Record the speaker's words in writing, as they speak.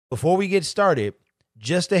Before we get started,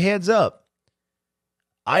 just a heads up,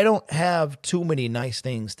 I don't have too many nice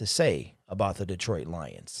things to say about the Detroit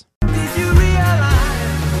Lions. Did you realize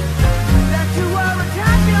that you are a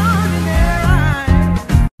champion in their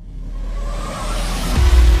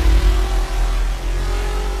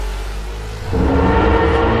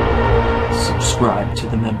eyes? Subscribe to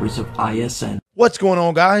the members of ISN. What's going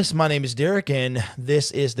on, guys? My name is Derek, and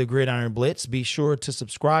this is the Gridiron Blitz. Be sure to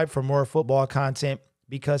subscribe for more football content,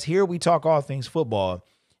 because here we talk all things football,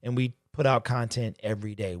 and we put out content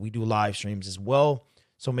every day. We do live streams as well,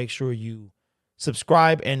 so make sure you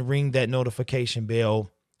subscribe and ring that notification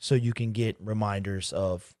bell so you can get reminders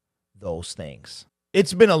of those things.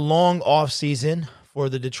 It's been a long off season for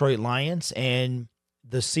the Detroit Lions, and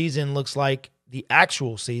the season looks like, the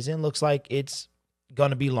actual season looks like it's going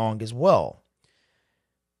to be long as well.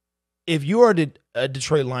 If you are a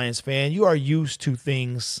Detroit Lions fan, you are used to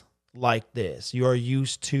things like this. You are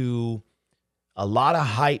used to a lot of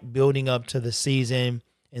hype building up to the season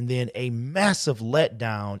and then a massive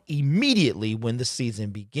letdown immediately when the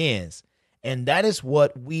season begins. And that is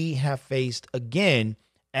what we have faced again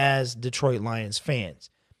as Detroit Lions fans.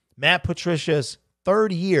 Matt Patricia's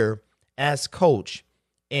third year as coach,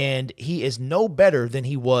 and he is no better than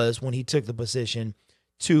he was when he took the position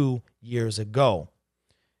 2 years ago.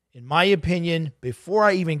 In my opinion, before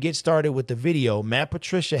I even get started with the video, Matt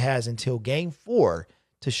Patricia has until Game 4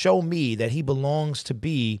 to show me that he belongs to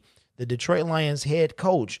be the Detroit Lions head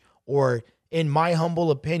coach, or in my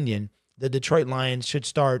humble opinion, the Detroit Lions should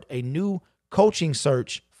start a new coaching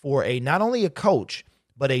search for not only a coach,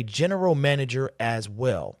 but a general manager as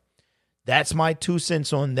well. That's my 2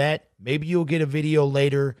 cents on that. Maybe you'll get a video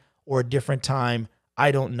later or a different time.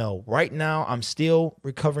 I don't know. Right now, I'm still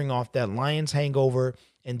recovering off that Lions hangover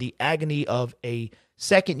and the agony of a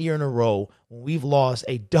second year in a row when we've lost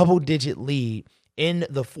a double-digit lead in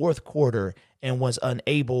the fourth quarter and was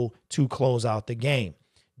unable to close out the game.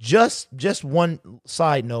 Just one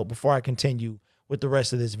side note before I continue with the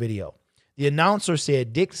rest of this video. The announcer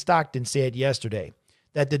said, Dick Stockton said yesterday,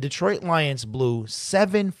 that the Detroit Lions blew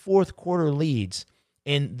 7 fourth quarter leads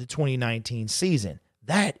in the 2019 season.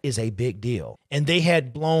 That is a big deal. And they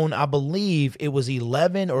had blown, I believe it was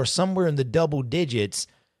 11 or somewhere in the double digits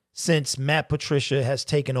since Matt Patricia has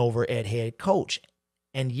taken over at head coach.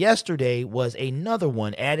 And yesterday was another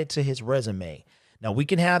one added to his resume. Now, we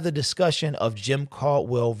can have the discussion of Jim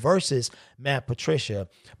Caldwell versus Matt Patricia,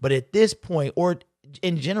 but at this point, or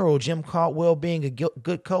in general, Jim Caldwell being a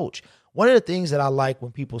good coach, one of the things that I like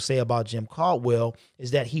when people say about Jim Caldwell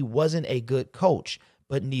is that he wasn't a good coach,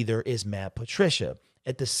 but neither is Matt Patricia.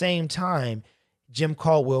 At the same time, Jim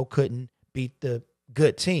Caldwell couldn't beat the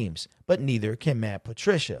good teams, but neither can Matt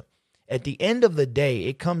Patricia. At the end of the day,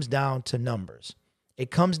 it comes down to numbers. It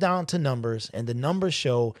comes down to numbers, and the numbers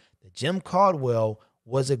show that Jim Caldwell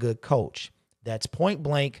was a good coach. That's point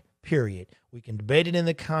blank, period. We can debate it in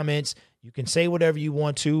the comments. You can say whatever you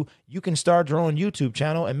want to. You can start your own YouTube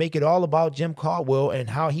channel and make it all about Jim Caldwell and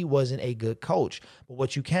how he wasn't a good coach. But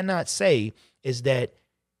what you cannot say is that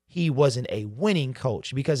he wasn't a winning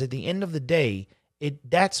coach, because at the end of the day,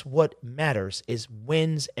 that's what matters, is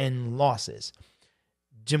wins and losses.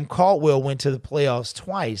 Jim Caldwell went to the playoffs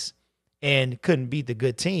twice and couldn't beat the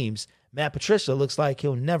good teams. Matt Patricia looks like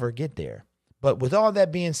he'll never get there. But with all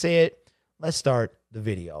that being said, let's start the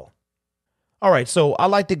video. All right, so I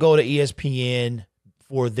like to go to ESPN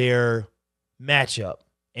for their matchup.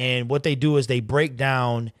 And what they do is they break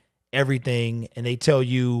down everything, and they tell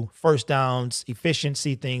you first downs,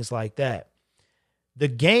 efficiency, things like that. The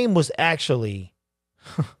game was actually,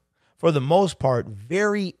 for the most part,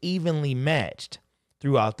 very evenly matched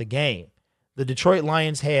throughout the game. The Detroit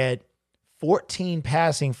Lions had 14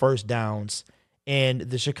 passing first downs, and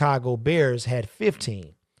the Chicago Bears had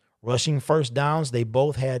 15. Rushing first downs, they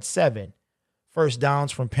both had 7. First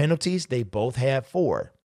downs from penalties, they both had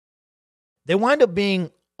 4. They wind up being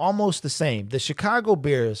almost the same. The Chicago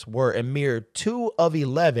Bears were a mere 2 of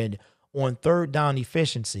 11 on third down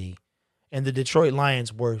efficiency, and the Detroit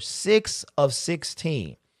Lions were 6 of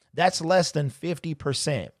 16. That's less than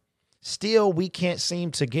 50%. Still, we can't seem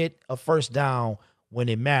to get a first down when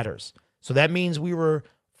it matters. So that means we were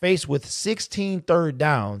faced with 16 third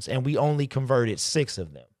downs, and we only converted 6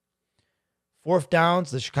 of them. Fourth downs,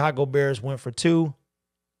 the Chicago Bears went for 2,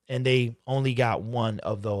 and they only got 1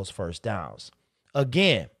 of those first downs.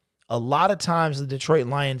 Again, a lot of times the Detroit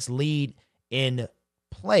Lions lead in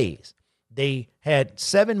plays. They had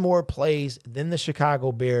 7 more plays than the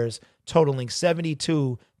Chicago Bears, totaling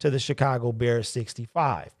 72 to the Chicago Bears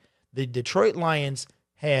 65. The Detroit Lions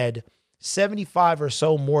had 75 or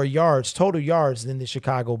so more yards, total yards, than the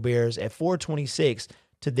Chicago Bears at 426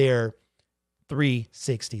 to their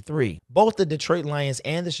 363. Both the Detroit Lions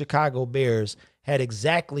and the Chicago Bears had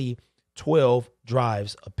exactly 12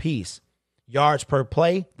 drives apiece. Yards per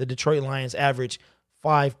play, the Detroit Lions averaged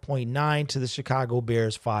 5.9 to the Chicago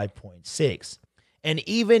Bears 5.6. And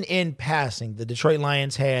even in passing, the Detroit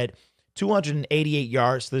Lions had 288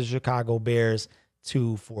 yards to the Chicago Bears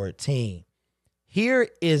 214. Here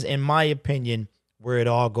is, in my opinion, where it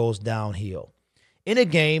all goes downhill. In a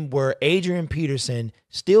game where Adrian Peterson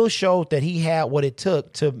still showed that he had what it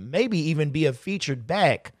took to maybe even be a featured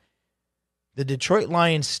back, the Detroit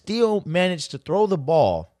Lions still managed to throw the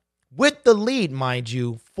ball with the lead, mind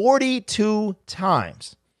you, 42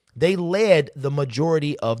 times. They led the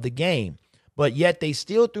majority of the game, but yet they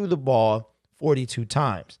still threw the ball 42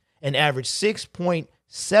 times and averaged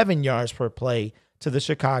 6.7 yards per play to the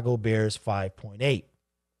Chicago Bears 5.8.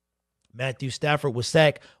 Matthew Stafford was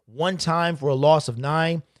sacked one time for a loss of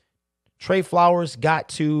 9. Trey Flowers got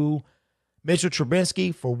to Mitchell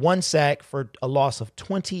Trubisky for one sack for a loss of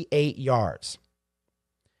 28 yards.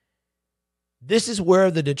 This is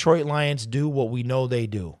where the Detroit Lions do what we know they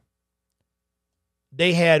do.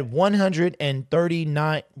 They had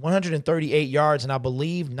 138 yards, and I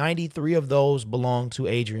believe 93 of those belonged to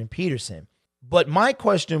Adrian Peterson. But my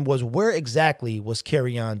question was, where exactly was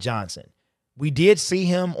Kerryon Johnson? We did see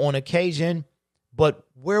him on occasion, but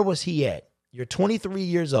where was he at? You're 23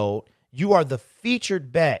 years old. You are the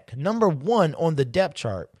featured back, number 1 on the depth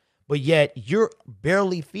chart, but yet you're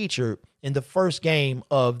barely featured in the first game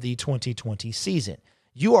of the 2020 season.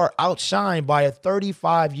 You are outshined by a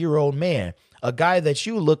 35-year-old man, a guy that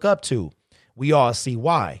you look up to. We all see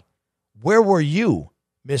why. Where were you,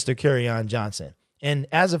 Mr. Kerryon Johnson? And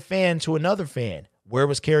as a fan to another fan, where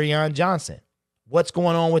was Kerryon Johnson? What's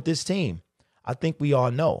going on with this team? I think we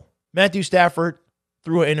all know. Matthew Stafford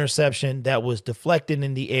threw an interception that was deflected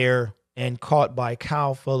in the air and caught by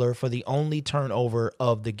Kyle Fuller for the only turnover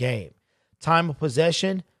of the game. Time of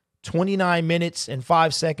possession, 29 minutes and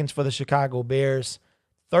 5 seconds for the Chicago Bears,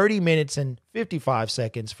 30 minutes and 55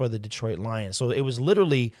 seconds for the Detroit Lions. So it was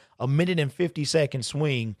literally a minute and 50-second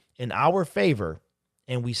swing in our favor,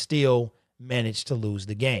 and we still managed to lose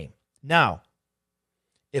the game. Now,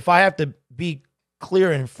 if I have to be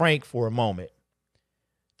clear and frank for a moment,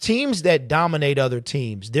 teams that dominate other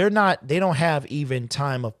teams, they don't have even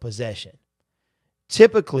time of possession.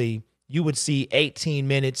 Typically, you would see 18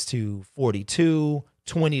 minutes to 42,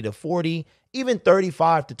 20 to 40, even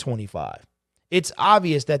 35 to 25. It's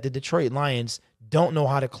obvious that the Detroit Lions don't know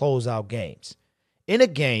how to close out games. In a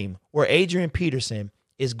game where Adrian Peterson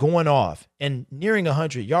is going off and nearing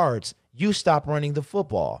 100 yards, you stop running the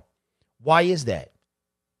football. Why is that?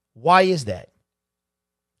 Why is that?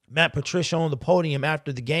 Matt Patricia on the podium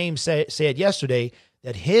after the game said yesterday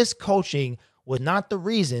that his coaching was not the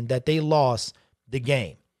reason that they lost the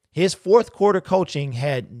game. His fourth quarter coaching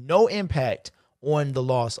had no impact on the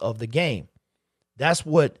loss of the game. That's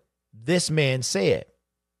what this man said.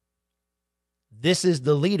 This is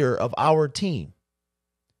the leader of our team.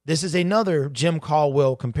 This is another Jim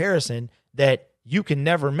Caldwell comparison that you can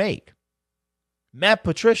never make. Matt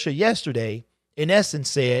Patricia yesterday, in essence,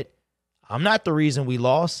 said, I'm not the reason we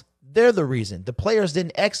lost. They're the reason. The players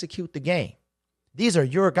didn't execute the game. These are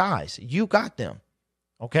your guys. You got them.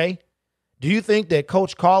 Okay? Do you think that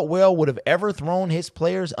Coach Caldwell would have ever thrown his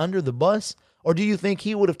players under the bus? Or do you think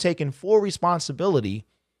he would have taken full responsibility,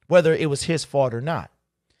 whether it was his fault or not?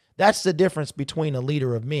 That's the difference between a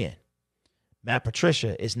leader of men. Matt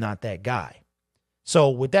Patricia is not that guy.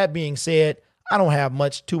 So with that being said, I don't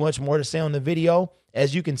have too much more to say on the video.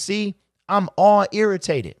 As you can see, I'm all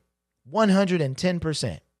irritated.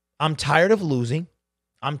 110%. I'm tired of losing.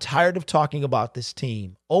 I'm tired of talking about this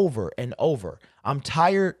team over and over. I'm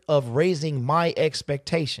tired of raising my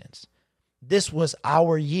expectations. This was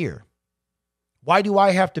our year. Why do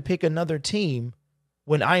I have to pick another team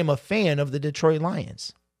when I am a fan of the Detroit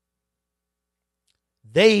Lions?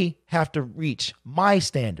 They have to reach my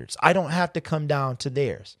standards. I don't have to come down to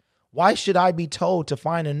theirs. Why should I be told to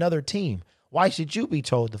find another team? Why should you be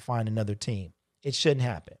told to find another team? It shouldn't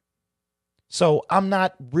happen. So I'm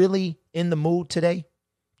not really in the mood today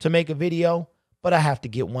to make a video, but I have to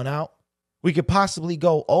get one out. We could possibly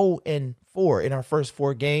go 0-4 in our first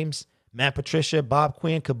 4 games. Matt Patricia, Bob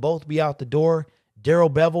Quinn could both be out the door. Darrell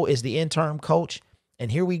Bevell is the interim coach.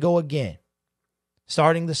 And here we go again,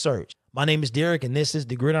 starting the search. My name is Derek, and this is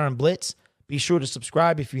the Gridiron Blitz. Be sure to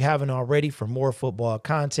subscribe if you haven't already for more football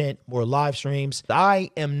content, more live streams.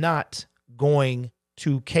 I am not going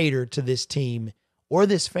to cater to this team or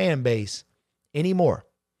this fan base anymore.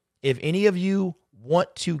 If any of you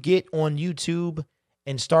want to get on YouTube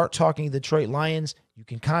and start talking Detroit Lions, you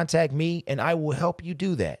can contact me and I will help you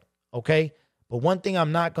do that. Okay. But one thing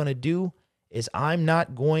I'm not going to do is I'm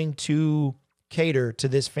not going to cater to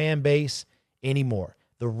this fan base anymore.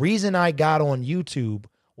 The reason I got on YouTube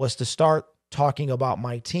was to start talking about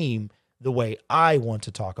my team the way I want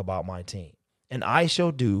to talk about my team. And I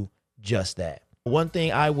shall do just that. One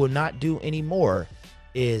thing I will not do anymore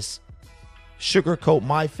is sugarcoat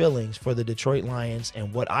my feelings for the Detroit Lions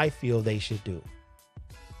and what I feel they should do.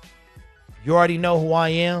 You already know who I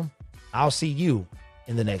am. I'll see you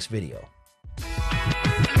in the next video.